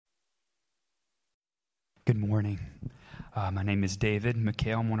Good morning. My name is David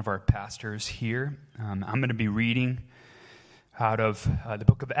McHale. I'm one of our pastors here. I'm going to be reading out of the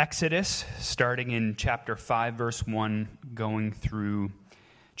book of Exodus, starting in chapter 5, verse 1, going through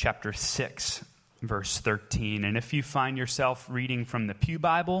chapter 6, verse 13. And if you find yourself reading from the Pew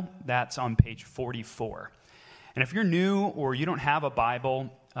Bible, that's on page 44. And if you're new or you don't have a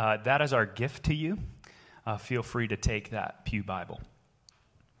Bible, that is our gift to you. Feel free to take that Pew Bible.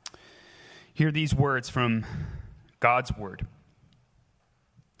 Hear these words from God's word.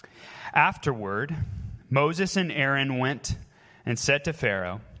 Afterward, Moses and Aaron went and said to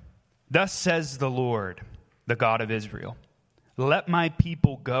Pharaoh, "Thus says the Lord, the God of Israel, let my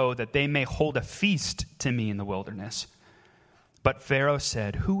people go that they may hold a feast to me in the wilderness." But Pharaoh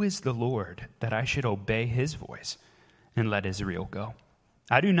said, "Who is the Lord that I should obey his voice and let Israel go?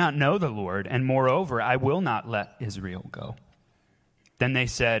 I do not know the Lord, and moreover, I will not let Israel go." Then they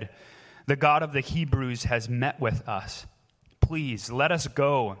said, "The God of the Hebrews has met with us. Please let us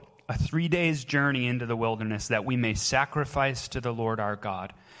go a 3 days' journey into the wilderness that we may sacrifice to the Lord our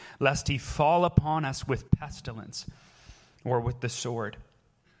God, lest he fall upon us with pestilence or with the sword."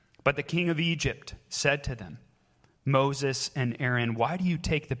 But the king of Egypt said to them, "Moses and Aaron, why do you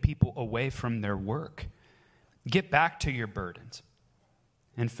take the people away from their work? Get back to your burdens."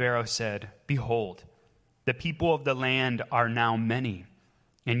 And Pharaoh said, "Behold, the people of the land are now many,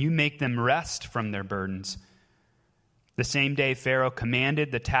 and you make them rest from their burdens." The same day Pharaoh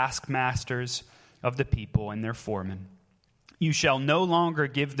commanded the taskmasters of the people and their foremen, "You shall no longer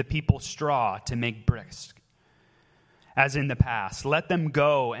give the people straw to make bricks, as in the past. Let them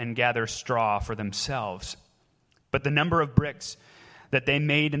go and gather straw for themselves. But the number of bricks that they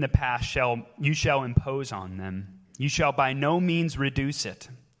made in the past you shall impose on them. You shall by no means reduce it,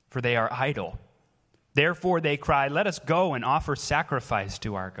 for they are idle. Therefore they cry, 'Let us go and offer sacrifice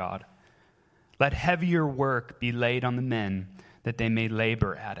to our God.' Let heavier work be laid on the men, that they may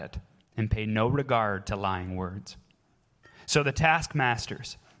labor at it, and pay no regard to lying words." So the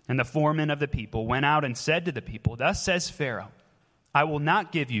taskmasters and the foremen of the people went out and said to the people, "Thus says Pharaoh, I will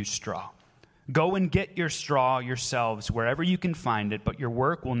not give you straw. Go and get your straw yourselves wherever you can find it, but your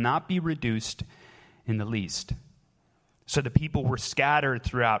work will not be reduced in the least." So the people were scattered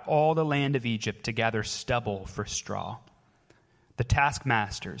throughout all the land of Egypt to gather stubble for straw. The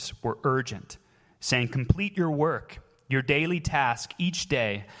taskmasters were urgent, saying, "Complete your work, your daily task each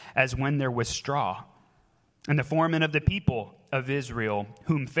day, as when there was straw." And the foremen of the people of Israel,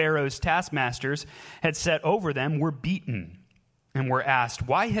 whom Pharaoh's taskmasters had set over them, were beaten and were asked,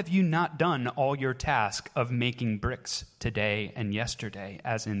 "Why have you not done all your task of making bricks today and yesterday,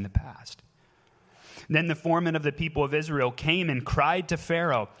 as in the past?" Then the foreman of the people of Israel came and cried to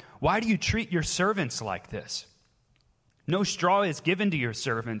Pharaoh, "Why do you treat your servants like this? No straw is given to your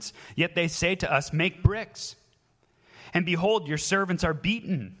servants, yet they say to us, 'Make bricks.' And behold, your servants are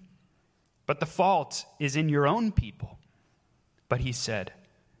beaten, but the fault is in your own people." But he said,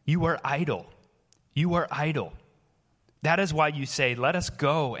 "You are idle. You are idle. That is why you say, 'Let us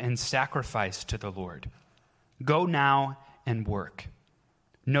go and sacrifice to the Lord.' Go now and work.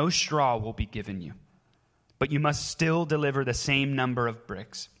 No straw will be given you, but you must still deliver the same number of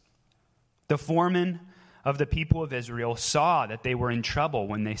bricks." The foremen of the people of Israel saw that they were in trouble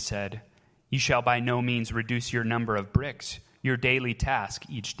when they said, "You shall by no means reduce your number of bricks, your daily task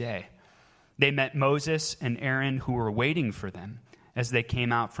each day." They met Moses and Aaron, who were waiting for them, as they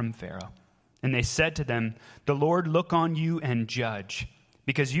came out from Pharaoh. And they said to them, "The Lord look on you and judge,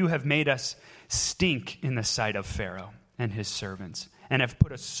 because you have made us stink in the sight of Pharaoh and his servants, and have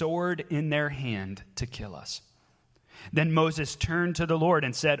put a sword in their hand to kill us." Then Moses turned to the Lord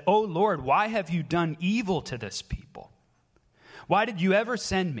and said, "O Lord, why have you done evil to this people? Why did you ever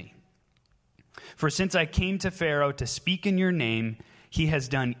send me? For since I came to Pharaoh to speak in your name, he has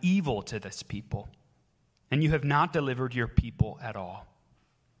done evil to this people, and you have not delivered your people at all."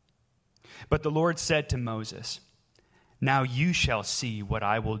 But the Lord said to Moses, "Now you shall see what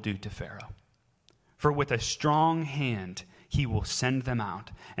I will do to Pharaoh. For with a strong hand he will send them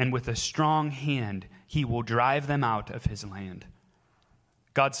out, and with a strong hand he will drive them out of his land."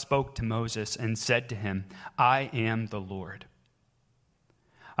 God spoke to Moses and said to him, "I am the Lord.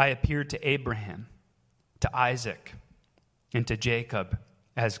 I appeared to Abraham, to Isaac, and to Jacob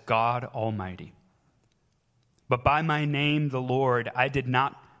as God Almighty. But by my name, the Lord, I did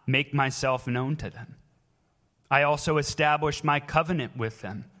not make myself known to them. I also established my covenant with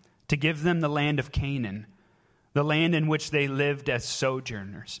them to give them the land of Canaan, the land in which they lived as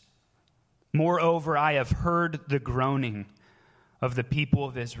sojourners. Moreover, I have heard the groaning of the people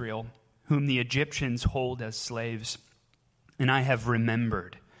of Israel, whom the Egyptians hold as slaves, and I have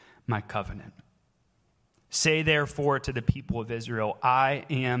remembered my covenant. Say therefore to the people of Israel, I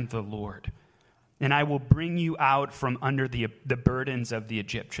am the Lord, and I will bring you out from under the burdens of the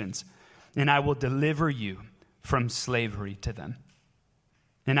Egyptians, and I will deliver you from slavery to them.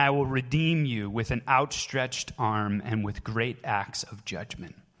 And I will redeem you with an outstretched arm and with great acts of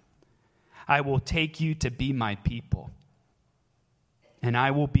judgment. I will take you to be my people, and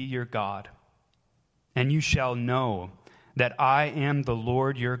I will be your God. And you shall know that I am the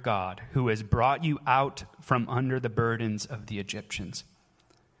Lord your God, who has brought you out from under the burdens of the Egyptians.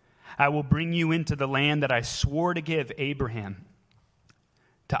 I will bring you into the land that I swore to give Abraham,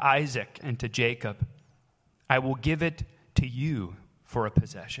 to Isaac, and to Jacob. I will give it to you for a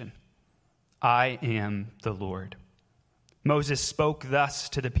possession. I am the Lord. Moses spoke thus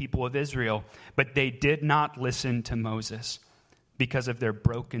to the people of Israel, but they did not listen to Moses because of their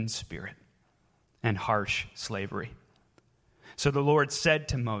broken spirit and harsh slavery. So the Lord said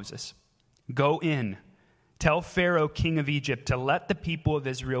to Moses, Go in, tell Pharaoh, king of Egypt, to let the people of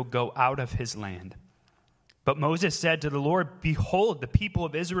Israel go out of his land. But Moses said to the Lord, Behold, the people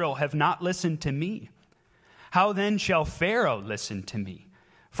of Israel have not listened to me. How then shall Pharaoh listen to me?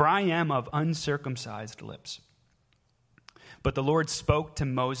 For I am of uncircumcised lips. But the Lord spoke to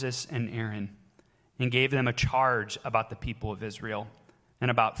Moses and Aaron and gave them a charge about the people of Israel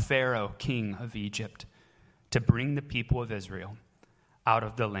and about Pharaoh, king of Egypt, to bring the people of Israel out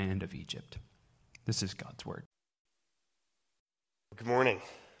of the land of Egypt. This is God's word. Good morning.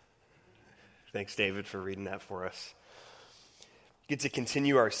 Thanks, David, for reading that for us. We get to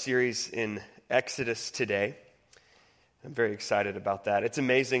continue our series in Exodus today. I'm very excited about that. It's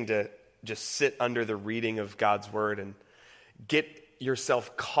amazing to just sit under the reading of God's word and get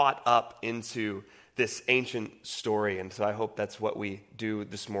yourself caught up into this ancient story. And so I hope that's what we do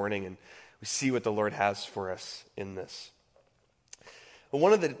this morning, and we see what the Lord has for us in this. Well,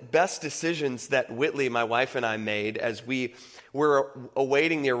 one of the best decisions that Whitley, my wife, and I made as we were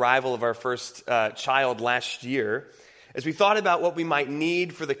awaiting the arrival of our first child last year, as we thought about what we might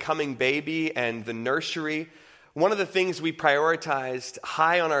need for the coming baby and the nursery, one of the things we prioritized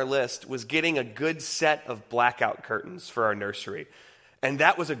high on our list was getting a good set of blackout curtains for our nursery. And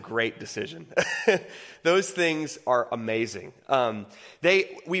that was a great decision. Those things are amazing.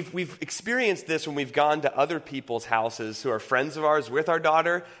 We've experienced this when we've gone to other people's houses who are friends of ours with our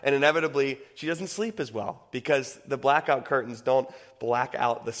daughter, and inevitably she doesn't sleep as well because the blackout curtains don't black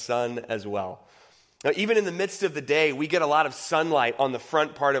out the sun as well. Now, even in the midst of the day, we get a lot of sunlight on the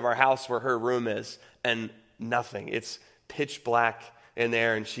front part of our house where her room is, and nothing. It's pitch black in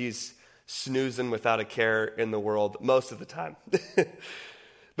there, and she's snoozing without a care in the world most of the time.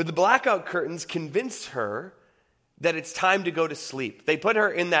 But the blackout curtains convinced her that it's time to go to sleep. They put her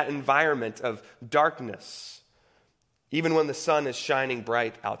in that environment of darkness, even when the sun is shining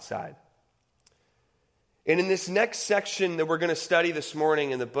bright outside. And in this next section that we're going to study this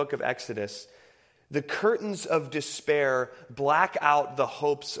morning in the book of Exodus, the curtains of despair black out the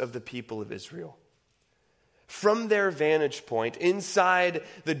hopes of the people of Israel. From their vantage point, inside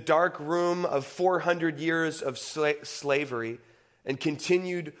the dark room of 400 years of slavery and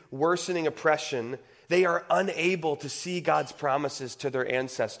continued worsening oppression, they are unable to see God's promises to their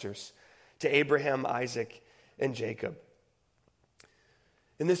ancestors, to Abraham, Isaac, and Jacob.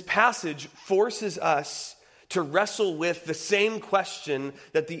 And this passage forces us to wrestle with the same question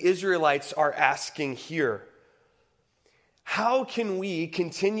that the Israelites are asking here. How can we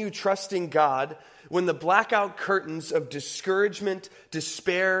continue trusting God when the blackout curtains of discouragement,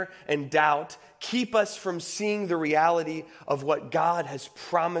 despair, and doubt keep us from seeing the reality of what God has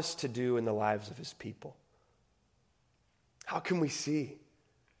promised to do in the lives of his people? How can we see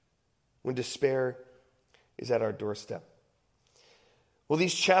when despair is at our doorstep? Well,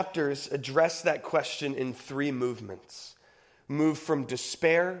 these chapters address that question in three movements. Move from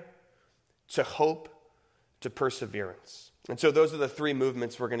despair to hope to perseverance. And so those are the three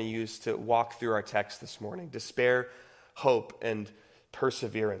movements we're going to use to walk through our text this morning: despair, hope, and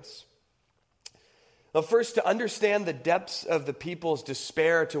perseverance. Well, first, to understand the depths of the people's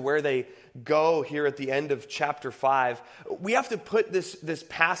despair to where they go here at the end of chapter 5, we have to put this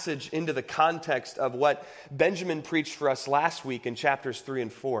passage into the context of what Benjamin preached for us last week in chapters 3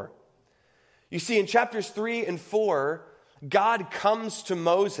 and 4. You see, in chapters 3 and 4, God comes to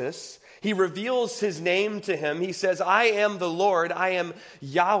Moses. He reveals his name to him. He says, I am the Lord, I am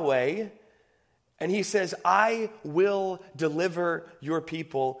Yahweh. And he says, I will deliver your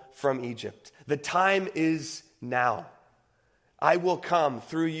people from Egypt. The time is now. I will come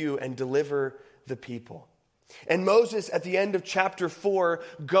through you and deliver the people. And Moses, at the end of chapter 4,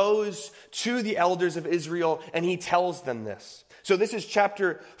 goes to the elders of Israel and he tells them this. So this is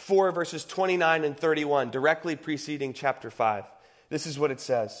chapter 4, verses 29 and 31, directly preceding chapter 5. This is what it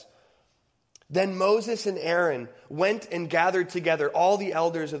says. Then Moses and Aaron went and gathered together all the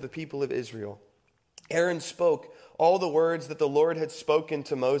elders of the people of Israel. Aaron spoke all the words that the Lord had spoken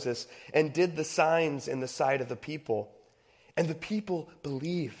to Moses and did the signs in the sight of the people. And the people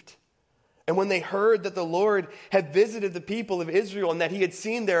believed. And when they heard that the Lord had visited the people of Israel and that he had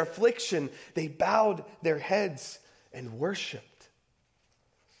seen their affliction, they bowed their heads and worshiped.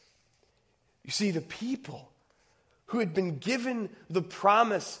 You see, the people who had been given the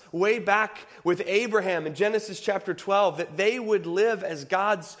promise way back with Abraham in Genesis chapter 12 that they would live as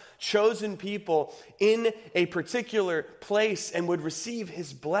God's chosen people in a particular place and would receive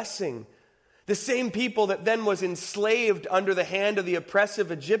his blessing. The same people that then was enslaved under the hand of the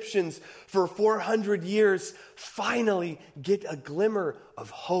oppressive Egyptians for 400 years finally get a glimmer of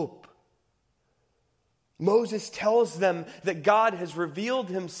hope. Moses tells them that God has revealed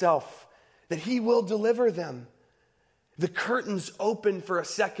himself, that he will deliver them. The curtains open for a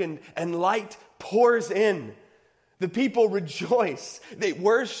second and light pours in. The people rejoice. They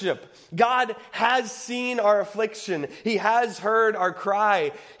worship. God has seen our affliction. He has heard our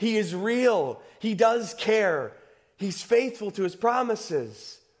cry. He is real. He does care. He's faithful to his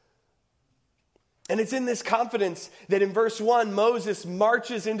promises. And it's in this confidence that in verse 1, Moses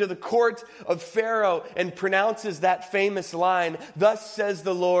marches into the court of Pharaoh and pronounces that famous line, "Thus says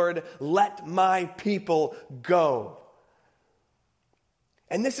the Lord, let my people go."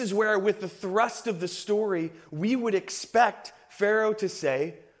 And this is where, with the thrust of the story, we would expect Pharaoh to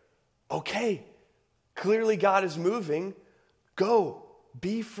say, okay, clearly God is moving. Go,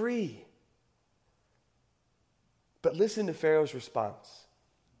 be free. But listen to Pharaoh's response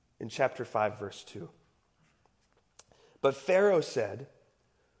in chapter 5, verse 2. But Pharaoh said,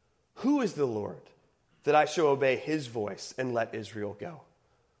 "Who is the Lord that I shall obey his voice and let Israel go?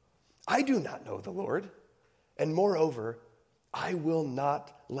 I do not know the Lord, and moreover, I will not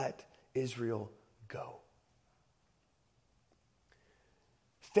let Israel go."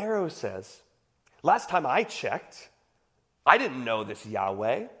 Pharaoh says, last time I checked, I didn't know this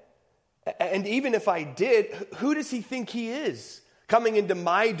Yahweh. And even if I did, who does he think he is, coming into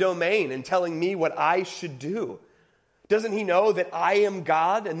my domain and telling me what I should do? Doesn't he know that I am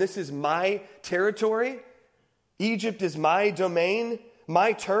God and this is my territory? Egypt is my domain,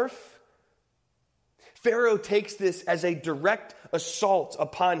 my turf. Pharaoh takes this as a direct assault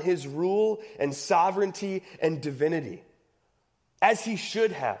upon his rule and sovereignty and divinity, as he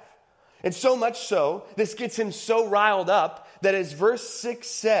should have. And so much so, this gets him so riled up that as verse 6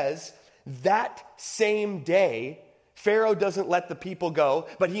 says, that same day, Pharaoh doesn't let the people go,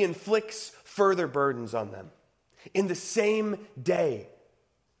 but he inflicts further burdens on them. In the same day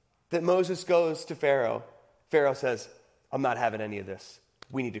that Moses goes to Pharaoh, Pharaoh says, "I'm not having any of this.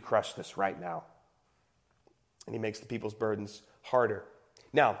 We need to crush this right now." And he makes the people's burdens harder.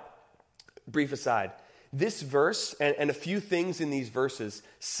 Now, brief aside, this verse and a few things in these verses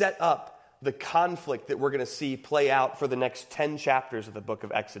set up the conflict that we're going to see play out for the next 10 chapters of the book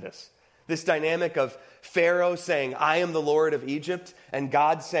of Exodus. This dynamic of Pharaoh saying, "I am the Lord of Egypt," and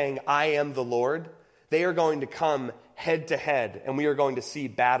God saying, "I am the Lord," they are going to come head to head, and we are going to see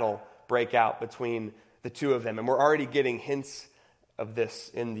battle break out between the two of them. And we're already getting hints of this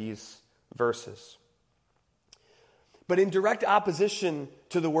in these verses. But in direct opposition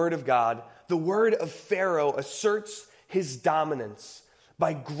to the word of God, the word of Pharaoh asserts his dominance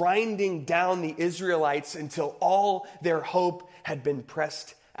by grinding down the Israelites until all their hope had been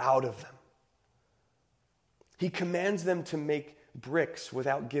pressed out of them. He commands them to make bricks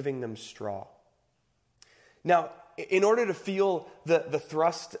without giving them straw. Now, in order to feel the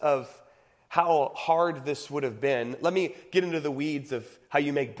thrust of how hard this would have been, let me get into the weeds of how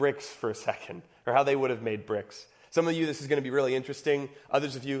you make bricks for a second, or how they would have made bricks. Some of you, this is going to be really interesting.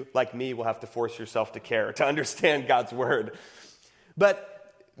 Others of you, like me, will have to force yourself to care, to understand God's word.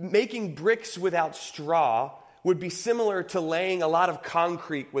 But making bricks without straw would be similar to laying a lot of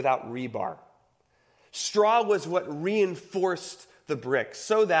concrete without rebar. Straw was what reinforced the bricks,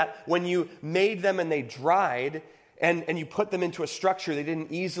 so that when you made them and they dried, and you put them into a structure, they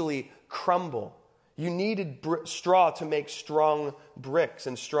didn't easily crumble. You needed straw to make strong bricks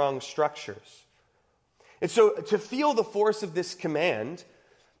and strong structures. And so to feel the force of this command,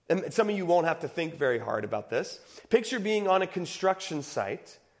 and some of you won't have to think very hard about this, picture being on a construction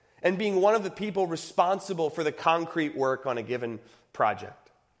site and being one of the people responsible for the concrete work on a given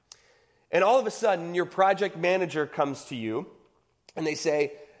project. And all of a sudden, your project manager comes to you and they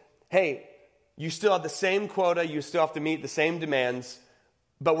say, "Hey, you still have the same quota, you still have to meet the same demands,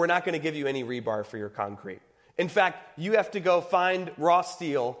 but we're not going to give you any rebar for your concrete. In fact, you have to go find raw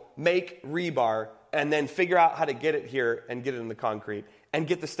steel, make rebar, and then figure out how to get it here and get it in the concrete and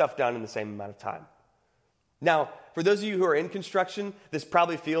get the stuff done in the same amount of time. Now, for those of you who are in construction, this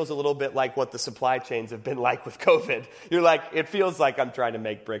probably feels a little bit like what the supply chains have been like with COVID. You're like, it feels like I'm trying to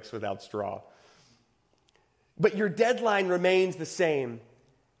make bricks without straw. But your deadline remains the same.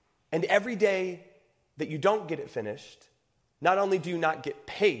 And every day that you don't get it finished, not only do you not get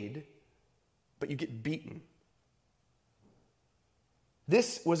paid, but you get beaten.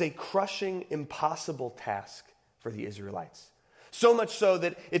 This was a crushing, impossible task for the Israelites. So much so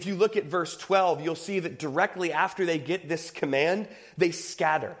that if you look at verse 12, you'll see that directly after they get this command, they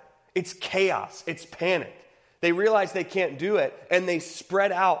scatter. It's chaos. It's panic. They realize they can't do it, and they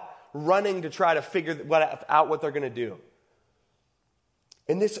spread out, running to try to figure out what they're going to do.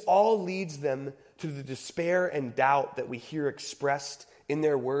 And this all leads them to the despair and doubt that we hear expressed in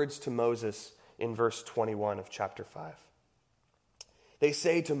their words to Moses in verse 21 of chapter 5. They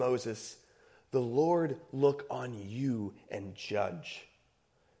say to Moses, "The Lord look on you and judge,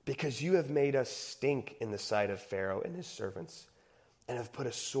 because you have made us stink in the sight of Pharaoh and his servants, and have put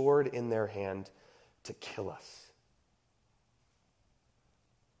a sword in their hand to kill us."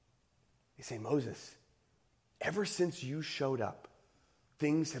 They say, "Moses, ever since you showed up,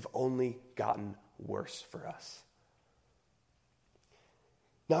 things have only gotten worse for us."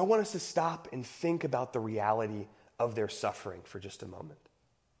 Now I want us to stop and think about the reality of their suffering for just a moment.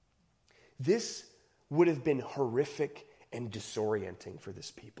 This would have been horrific and disorienting for this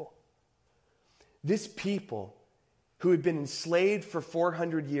people. This people who had been enslaved for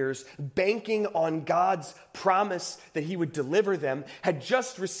 400 years, banking on God's promise that he would deliver them, had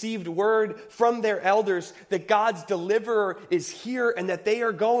just received word from their elders that God's deliverer is here and that they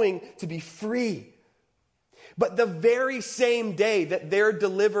are going to be free. But the very same day that their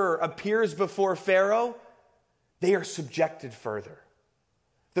deliverer appears before Pharaoh, they are subjected further.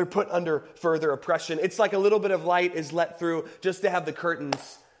 They're put under further oppression. It's like a little bit of light is let through just to have the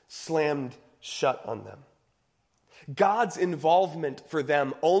curtains slammed shut on them. God's involvement for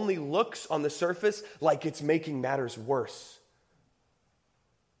them only looks on the surface like it's making matters worse.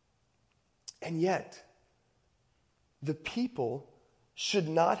 And yet, the people should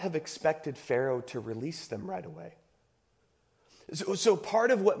not have expected Pharaoh to release them right away. So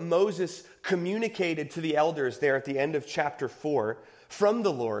part of what Moses communicated to the elders there at the end of chapter 4 from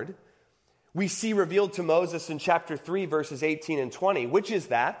the Lord, we see revealed to Moses in chapter 3, verses 18 and 20, which is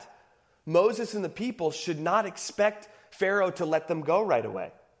that Moses and the people should not expect Pharaoh to let them go right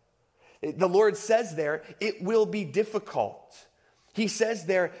away. The Lord says there, it will be difficult. He says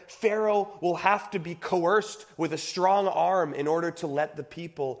there, Pharaoh will have to be coerced with a strong arm in order to let the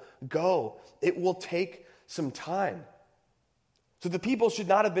people go. It will take some time. So the people should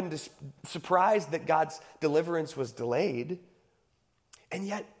not have been surprised that God's deliverance was delayed. And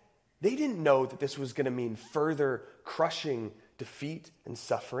yet, they didn't know that this was going to mean further crushing defeat and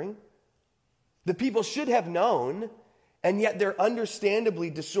suffering. The people should have known, and yet they're understandably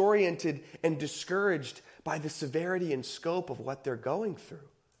disoriented and discouraged by the severity and scope of what they're going through.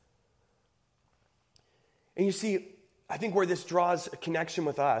 And you see, I think where this draws a connection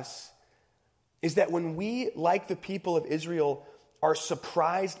with us is that when we, like the people of Israel, are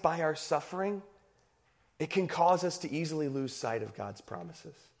surprised by our suffering, it can cause us to easily lose sight of God's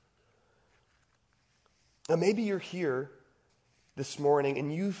promises. Now, maybe you're here this morning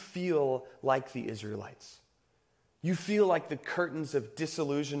and you feel like the Israelites. You feel like the curtains of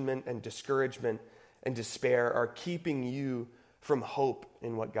disillusionment and discouragement and despair are keeping you from hope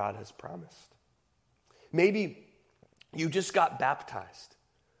in what God has promised. Maybe you just got baptized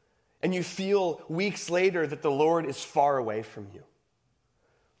and you feel weeks later that the Lord is far away from you.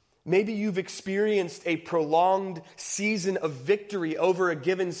 Maybe you've experienced a prolonged season of victory over a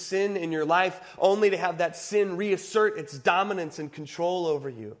given sin in your life, only to have that sin reassert its dominance and control over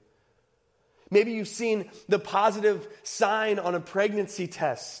you. Maybe you've seen the positive sign on a pregnancy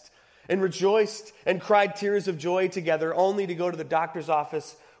test and rejoiced and cried tears of joy together, only to go to the doctor's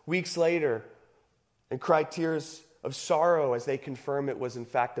office weeks later and cry tears of sorrow as they confirm it was in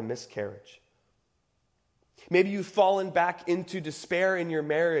fact a miscarriage. Maybe you've fallen back into despair in your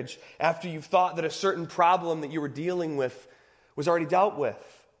marriage after you've thought that a certain problem that you were dealing with was already dealt with,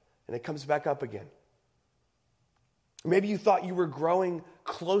 and it comes back up again. Maybe you thought you were growing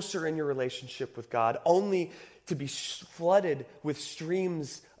closer in your relationship with God, only to be flooded with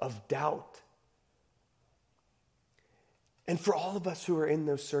streams of doubt. And for all of us who are in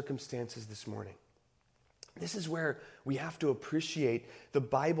those circumstances this morning, this is where we have to appreciate the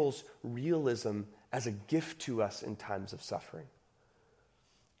Bible's realism as a gift to us in times of suffering.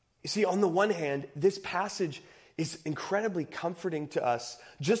 You see, on the one hand, this passage is incredibly comforting to us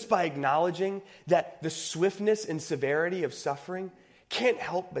just by acknowledging that the swiftness and severity of suffering can't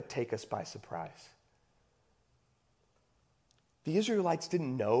help but take us by surprise. The Israelites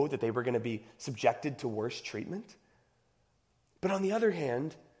didn't know that they were going to be subjected to worse treatment. But on the other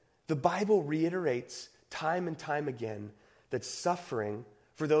hand, the Bible reiterates time and time again that suffering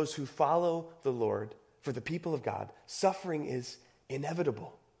for those who follow the Lord, for the people of God, suffering is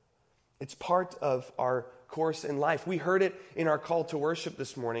inevitable. It's part of our course in life. We heard it in our call to worship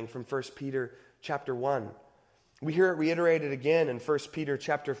this morning from 1 Peter chapter 1. We hear it reiterated again in 1 Peter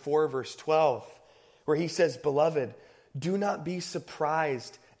chapter 4, verse 12, where he says, "Beloved, do not be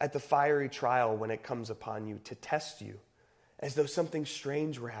surprised at the fiery trial when it comes upon you to test you, as though something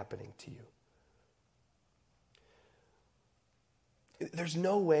strange were happening to you." There's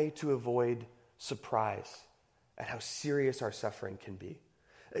no way to avoid surprise at how serious our suffering can be.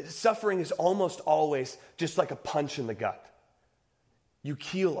 Suffering is almost always just like a punch in the gut. You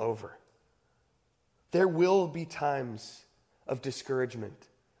keel over. There will be times of discouragement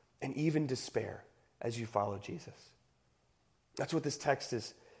and even despair as you follow Jesus. That's what this text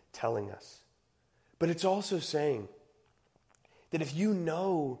is telling us. But it's also saying that if you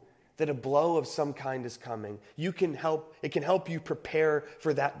know that a blow of some kind is coming, it can help you prepare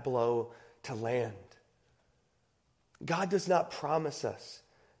for that blow to land. God does not promise us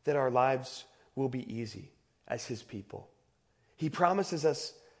that our lives will be easy as his people. He promises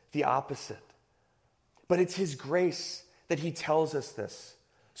us the opposite. But it's his grace that he tells us this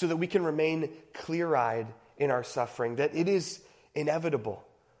so that we can remain clear-eyed in our suffering, that it is inevitable,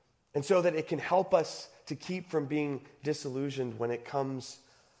 and so that it can help us to keep from being disillusioned when it comes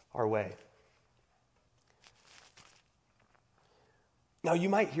our way. Now, you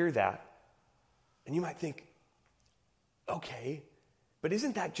might hear that, and you might think, okay, but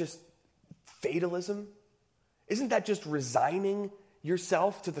isn't that just fatalism? Isn't that just resigning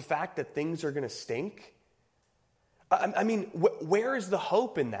yourself to the fact that things are going to stink? I mean, where is the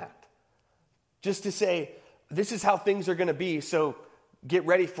hope in that? Just to say, this is how things are going to be, so get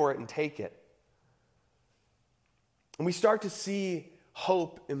ready for it and take it. And we start to see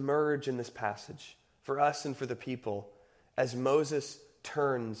hope emerge in this passage for us and for the people as Moses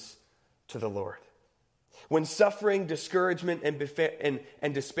turns to the Lord. When suffering, discouragement,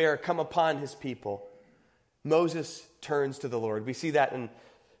 and despair come upon his people, Moses turns to the Lord. We see that in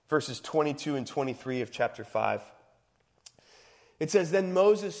verses 22 and 23 of chapter 5. It says, "Then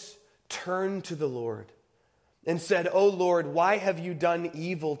Moses turned to the Lord and said, 'O Lord, why have you done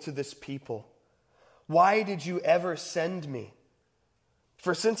evil to this people? Why did you ever send me?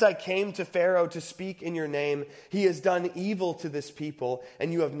 For since I came to Pharaoh to speak in your name, he has done evil to this people,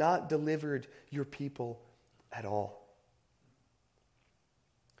 and you have not delivered your people at all.'"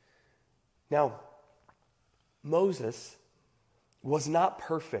 Now, Moses was not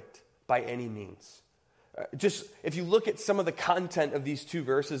perfect by any means. Just if you look at some of the content of these two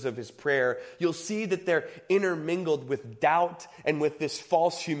verses of his prayer, you'll see that they're intermingled with doubt and with this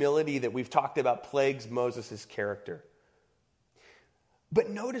false humility that we've talked about plagues Moses' character. But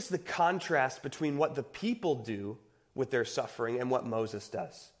notice the contrast between what the people do with their suffering and what Moses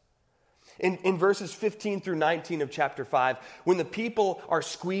does. In verses 15 through 19 of chapter 5, when the people are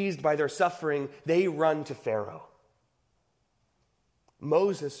squeezed by their suffering, they run to Pharaoh.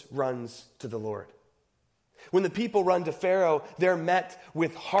 Moses runs to the Lord. When the people run to Pharaoh, they're met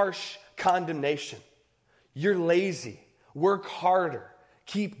with harsh condemnation. You're lazy. Work harder.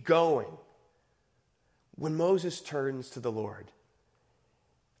 Keep going. When Moses turns to the Lord,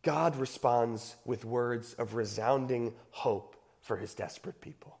 God responds with words of resounding hope for his desperate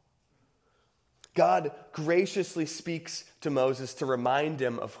people. God graciously speaks to Moses to remind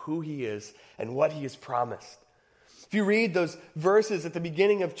him of who he is and what he has promised. If you read those verses at the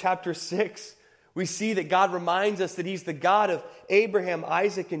beginning of chapter 6, we see that God reminds us that he's the God of Abraham,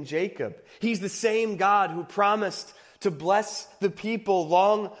 Isaac, and Jacob. He's the same God who promised to bless the people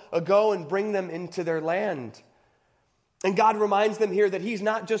long ago and bring them into their land. And God reminds them here that he's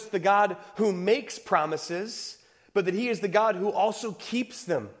not just the God who makes promises, but that he is the God who also keeps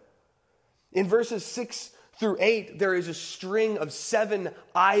them. In verses 6 through 8, there is a string of 7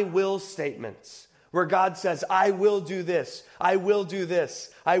 I will statements where God says, I will do this, I will do this,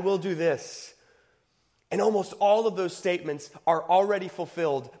 I will do this. And almost all of those statements are already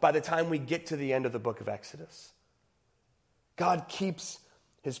fulfilled by the time we get to the end of the book of Exodus. God keeps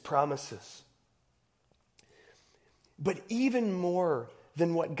his promises. But even more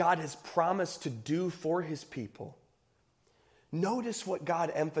than what God has promised to do for his people, notice what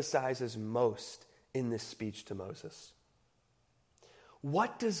God emphasizes most in this speech to Moses.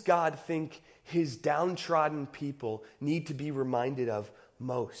 What does God think his downtrodden people need to be reminded of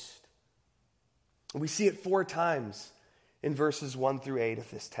most? We see it 4 times in verses 1 through 8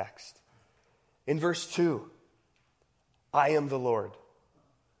 of this text. In verse 2, I am the Lord.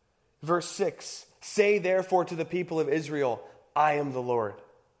 Verse 6, say therefore to the people of Israel, I am the Lord.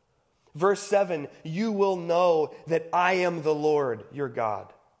 Verse 7, you will know that I am the Lord your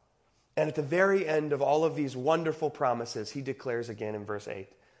God. And at the very end of all of these wonderful promises, he declares again in verse 8,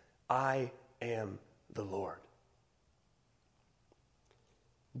 I am the Lord.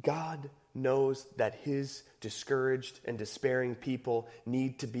 God knows that his discouraged and despairing people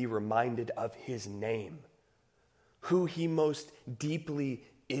need to be reminded of his name, who he most deeply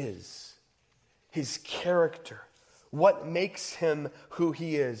is, his character, what makes him who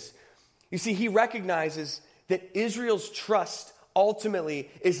he is. You see, he recognizes that Israel's trust ultimately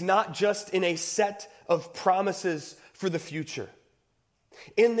is not just in a set of promises for the future.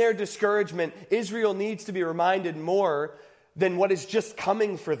 In their discouragement, Israel needs to be reminded more than what is just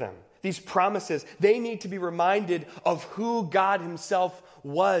coming for them. These promises, they need to be reminded of who God himself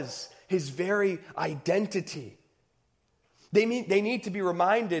was, his very identity. They need to be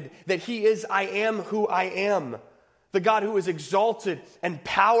reminded that he is I am who I am. The God who is exalted and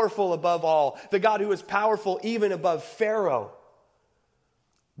powerful above all. The God who is powerful even above Pharaoh.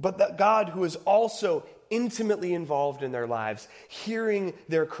 But the God who is also intimately involved in their lives, hearing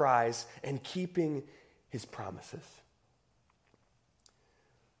their cries and keeping his promises.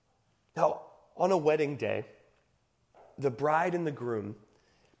 Now, on a wedding day, the bride and the groom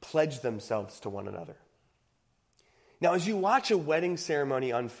pledge themselves to one another. Now, as you watch a wedding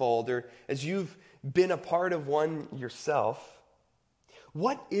ceremony unfold, or as you've been a part of one yourself,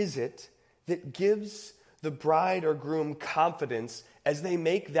 what is it that gives the bride or groom confidence as they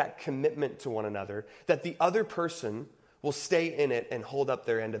make that commitment to one another that the other person will stay in it and hold up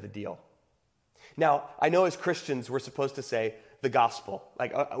their end of the deal? Now, I know as Christians we're supposed to say the gospel.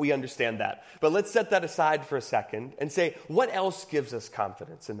 We understand that. But let's set that aside for a second and say, what else gives us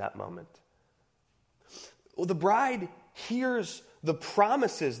confidence in that moment? Well, the bride hears the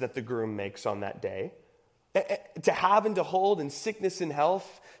promises that the groom makes on that day, to have and to hold in sickness and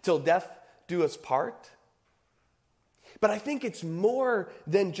health till death do us part. But I think it's more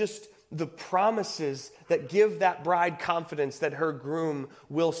than just the promises that give that bride confidence that her groom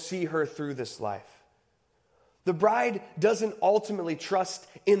will see her through this life. The bride doesn't ultimately trust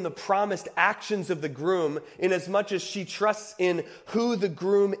in the promised actions of the groom in as much as she trusts in who the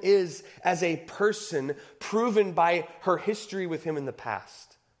groom is as a person, proven by her history with him in the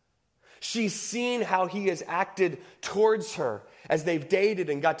past. She's seen how he has acted towards her as they've dated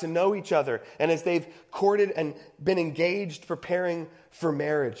and got to know each other, and as they've courted and been engaged preparing for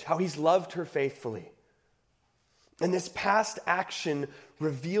marriage, how he's loved her faithfully. And this past action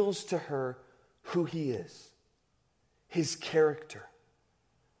reveals to her who he is, his character.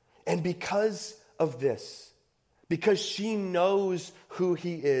 And because of this, because she knows who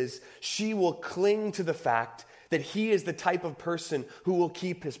he is, she will cling to the fact that he is the type of person who will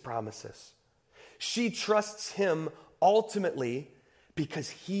keep his promises. She trusts him ultimately because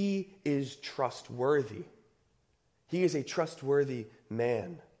he is trustworthy. He is a trustworthy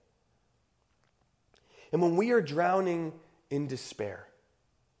man. And when we are drowning in despair,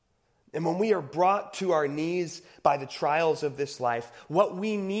 and when we are brought to our knees by the trials of this life, what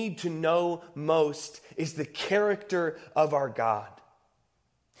we need to know most is the character of our God.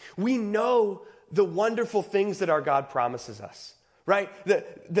 We know the wonderful things that our God promises us, right?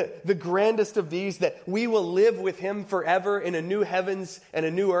 The grandest of these, that we will live with him forever in a new heavens and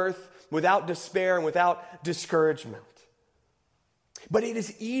a new earth without despair and without discouragement. But it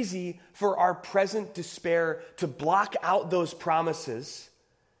is easy for our present despair to block out those promises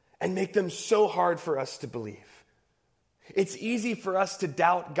and make them so hard for us to believe. It's easy for us to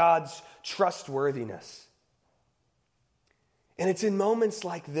doubt God's trustworthiness. And it's in moments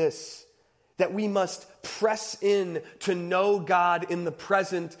like this that we must press in to know God in the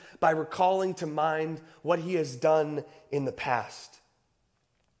present by recalling to mind what he has done in the past.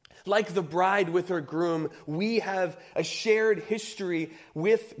 Like the bride with her groom, we have a shared history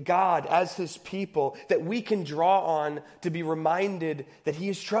with God as his people that we can draw on to be reminded that he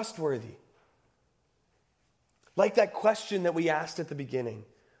is trustworthy. Like that question that we asked at the beginning.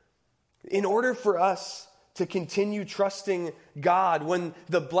 In order for us to continue trusting God when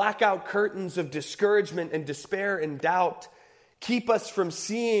the blackout curtains of discouragement and despair and doubt keep us from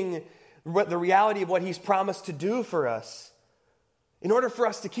seeing the reality of what he's promised to do for us, in order for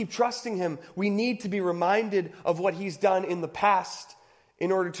us to keep trusting him, we need to be reminded of what he's done in the past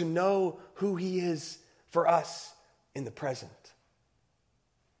in order to know who he is for us in the present.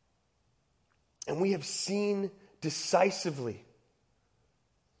 And we have seen decisively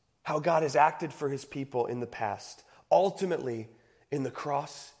how God has acted for his people in the past, ultimately in the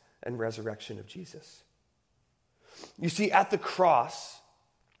cross and resurrection of Jesus. You see, at the cross,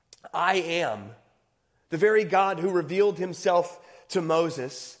 I am, the very God who revealed himself to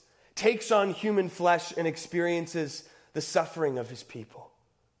Moses, takes on human flesh and experiences the suffering of his people.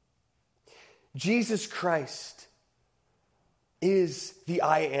 Jesus Christ is the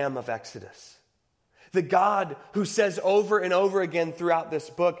I am of Exodus. The God who says over and over again throughout this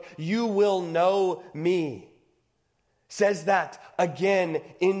book, "You will know me," says that again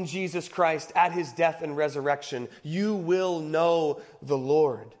in Jesus Christ at his death and resurrection. You will know the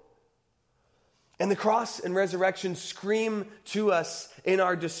Lord. And the cross and resurrection scream to us in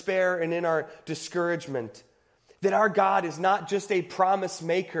our despair and in our discouragement that our God is not just a promise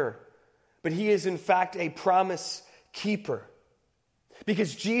maker, but he is in fact a promise keeper.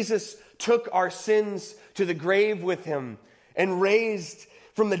 Because Jesus took our sins to the grave with him and raised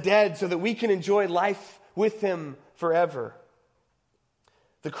from the dead so that we can enjoy life with him forever.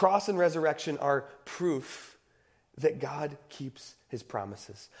 The cross and resurrection are proof that God keeps his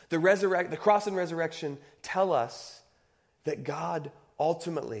promises. The cross and resurrection tell us that God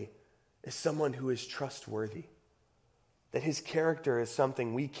ultimately is someone who is trustworthy, that his character is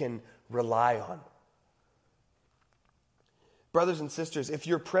something we can rely on. Brothers and sisters, if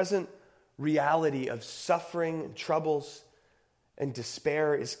your present reality of suffering and troubles and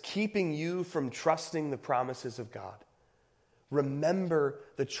despair is keeping you from trusting the promises of God, remember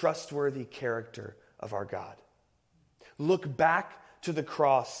the trustworthy character of our God. Look back to the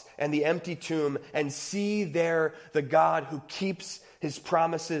cross and the empty tomb and see there the God who keeps his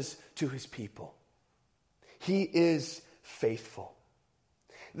promises to his people. He is faithful.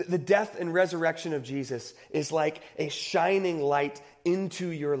 The death and resurrection of Jesus is like a shining light into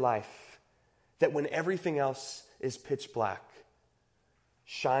your life that when everything else is pitch black,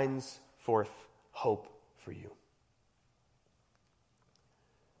 shines forth hope for you.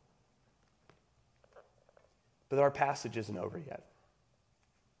 But our passage isn't over yet.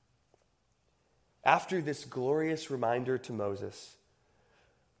 After this glorious reminder to Moses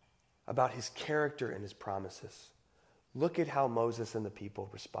about his character and his promises, look at how Moses and the people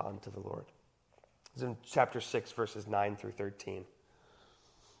respond to the Lord. It's in chapter 6, verses 9 through 13.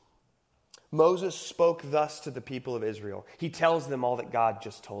 Moses spoke thus to the people of Israel. He tells them all that God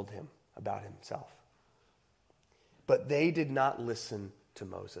just told him about himself. But they did not listen to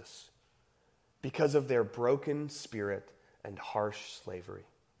Moses because of their broken spirit and harsh slavery.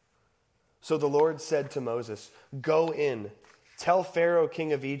 So the Lord said to Moses, "Go in, tell Pharaoh,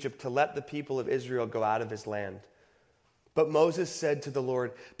 king of Egypt, to let the people of Israel go out of his land." But Moses said to the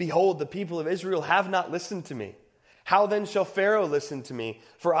Lord, "Behold, the people of Israel have not listened to me. How then shall Pharaoh listen to me?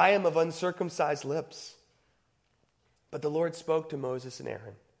 For I am of uncircumcised lips." But the Lord spoke to Moses and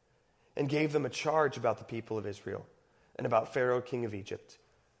Aaron and gave them a charge about the people of Israel and about Pharaoh, king of Egypt,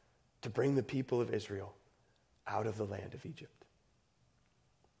 to bring the people of Israel out of the land of Egypt.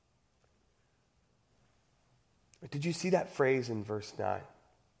 Did you see that phrase in verse 9?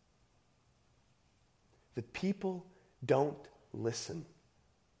 The people don't listen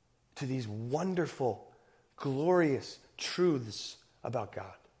to these wonderful, glorious truths about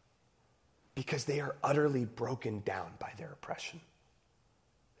God because they are utterly broken down by their oppression.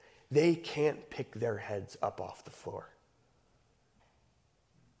 They can't pick their heads up off the floor.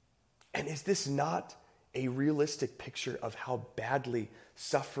 And is this not a realistic picture of how badly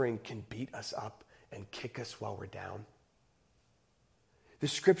suffering can beat us up and kick us while we're down? The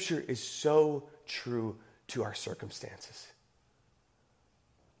scripture is so true to our circumstances.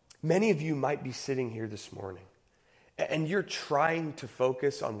 Many of you might be sitting here this morning and you're trying to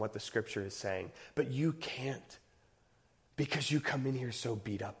focus on what the scripture is saying, but you can't because you come in here so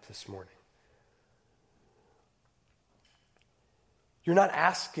beat up this morning. You're not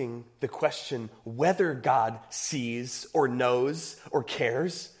asking the question whether God sees or knows or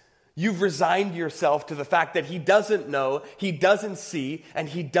cares. You've resigned yourself to the fact that he doesn't know, he doesn't see, and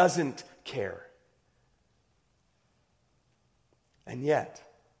he doesn't care. And yet,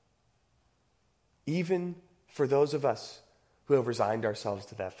 even for those of us who have resigned ourselves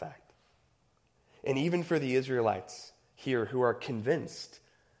to that fact, and even for the Israelites here who are convinced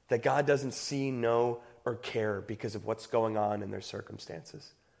that God doesn't see, know, or care because of what's going on in their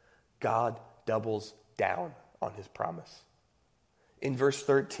circumstances, God doubles down on his promise. In verse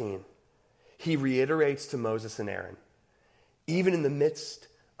 13, he reiterates to Moses and Aaron, even in the midst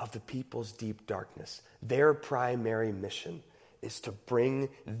of the people's deep darkness, their primary mission is to bring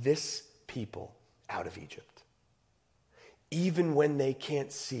this people out of Egypt. Even when they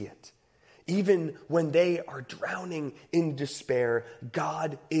can't see it, Even when they are drowning in despair,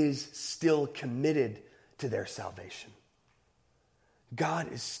 God is still committed to their salvation.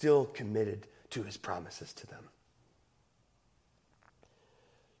 God is still committed to his promises to them.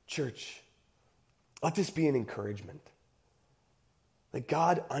 Church, let this be an encouragement that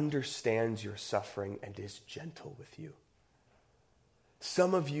God understands your suffering and is gentle with you.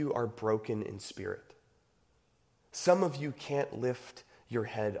 Some of you are broken in spirit. Some of you can't lift your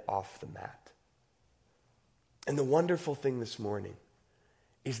head off the mat. And the wonderful thing this morning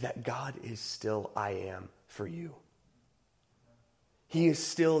is that God is still I am for you. He is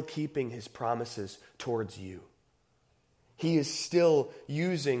still keeping his promises towards you. He is still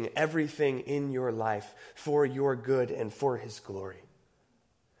using everything in your life for your good and for his glory.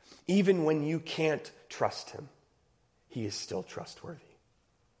 Even when you can't trust him, he is still trustworthy.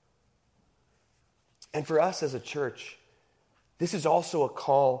 And for us as a church, this is also a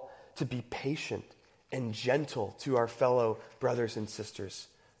call to be patient and gentle to our fellow brothers and sisters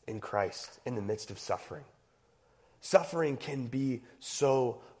in Christ in the midst of suffering. Suffering can be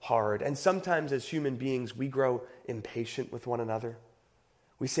so hard. And sometimes as human beings, we grow impatient with one another.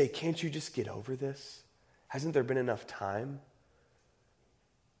 We say, can't you just get over this? Hasn't there been enough time?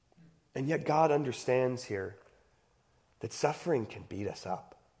 And yet God understands here that suffering can beat us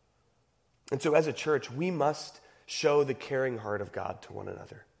up. And so as a church, we must show the caring heart of God to one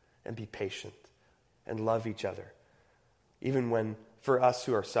another and be patient and love each other, even when, for us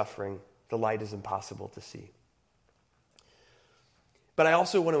who are suffering, the light is impossible to see. But I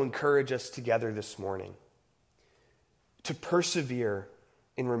also want to encourage us together this morning to persevere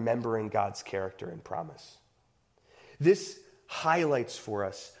in remembering God's character and promise. This highlights for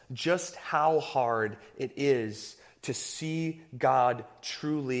us just how hard it is to see God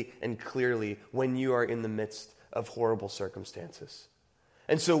truly and clearly when you are in the midst of horrible circumstances.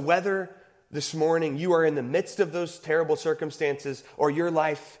 And so whether this morning you are in the midst of those terrible circumstances or your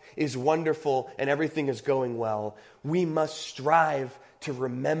life is wonderful and everything is going well, we must strive to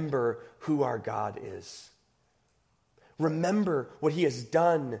remember who our God is. Remember what he has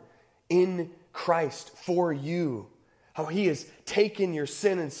done in Christ for you, how he has taken your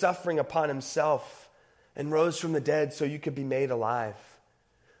sin and suffering upon himself and rose from the dead so you could be made alive.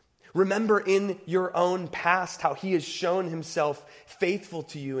 Remember in your own past how he has shown himself faithful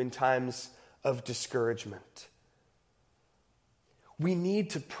to you in times of discouragement. We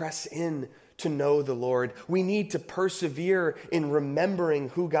need to press in to know the Lord. We need to persevere in remembering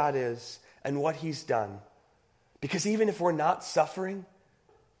who God is and what he's done. Because even if we're not suffering,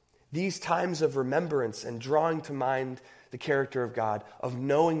 these times of remembrance and drawing to mind the character of God, of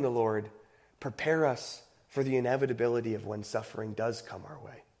knowing the Lord, prepare us for the inevitability of when suffering does come our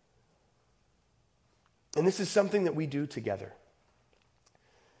way. And this is something that we do together.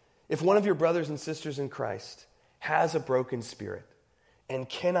 If one of your brothers and sisters in Christ has a broken spirit and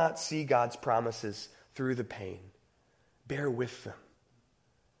cannot see God's promises through the pain, bear with them.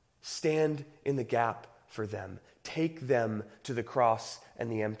 Stand in the gap for them. Take them to the cross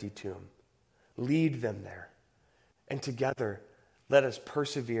and the empty tomb. Lead them there. And together, let us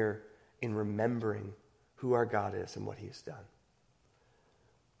persevere in remembering who our God is and what he has done.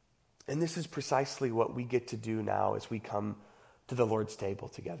 And this is precisely what we get to do now as we come to the Lord's table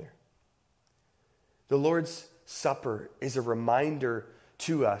together. The Lord's Supper is a reminder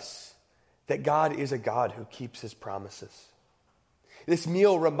to us that God is a God who keeps his promises. This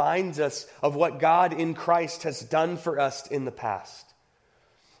meal reminds us of what God in Christ has done for us in the past.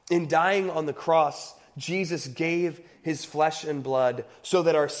 In dying on the cross, Jesus gave his flesh and blood so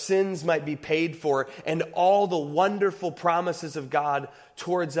that our sins might be paid for and all the wonderful promises of God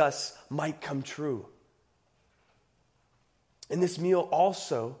towards us might come true. And this meal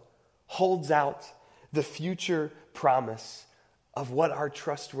also holds out the future promise of what our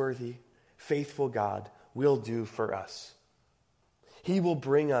trustworthy, faithful God will do for us. He will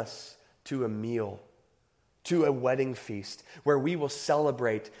bring us to a meal, to a wedding feast, where we will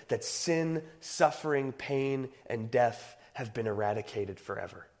celebrate that sin, suffering, pain, and death have been eradicated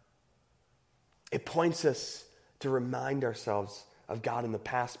forever. It points us to remind ourselves of God in the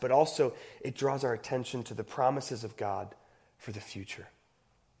past, but also it draws our attention to the promises of God for the future.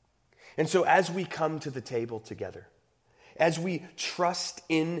 And so as we come to the table together, as we trust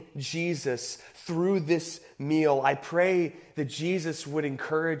in Jesus through this meal, I pray that Jesus would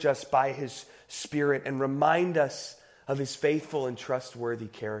encourage us by his Spirit and remind us of his faithful and trustworthy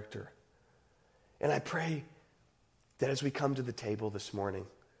character. And I pray that as we come to the table this morning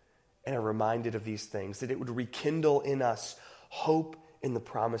and are reminded of these things, that it would rekindle in us hope in the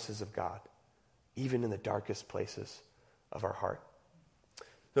promises of God, even in the darkest places of our heart.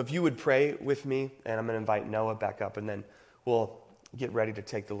 So if you would pray with me, and I'm going to invite Noah back up, and then we'll get ready to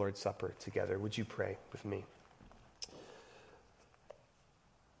take the Lord's Supper together. Would you pray with me?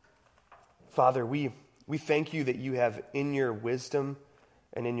 Father, we thank you that you have, in your wisdom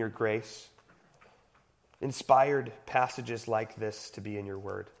and in your grace, inspired passages like this to be in your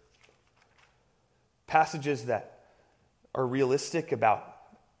word. Passages that are realistic about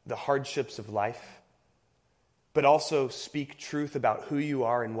the hardships of life, but also speak truth about who you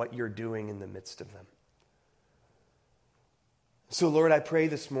are and what you're doing in the midst of them. So, Lord, I pray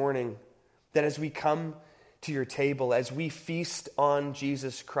this morning that as we come to your table, as we feast on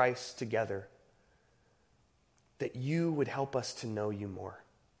Jesus Christ together, that you would help us to know you more,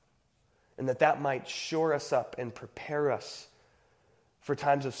 and that might shore us up and prepare us for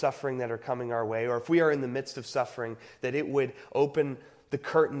times of suffering that are coming our way, or if we are in the midst of suffering, that it would open the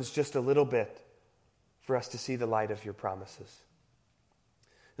curtains just a little bit for us to see the light of your promises.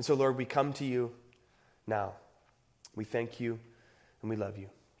 And so, Lord, we come to you now. We thank you and we love you.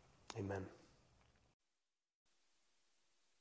 Amen.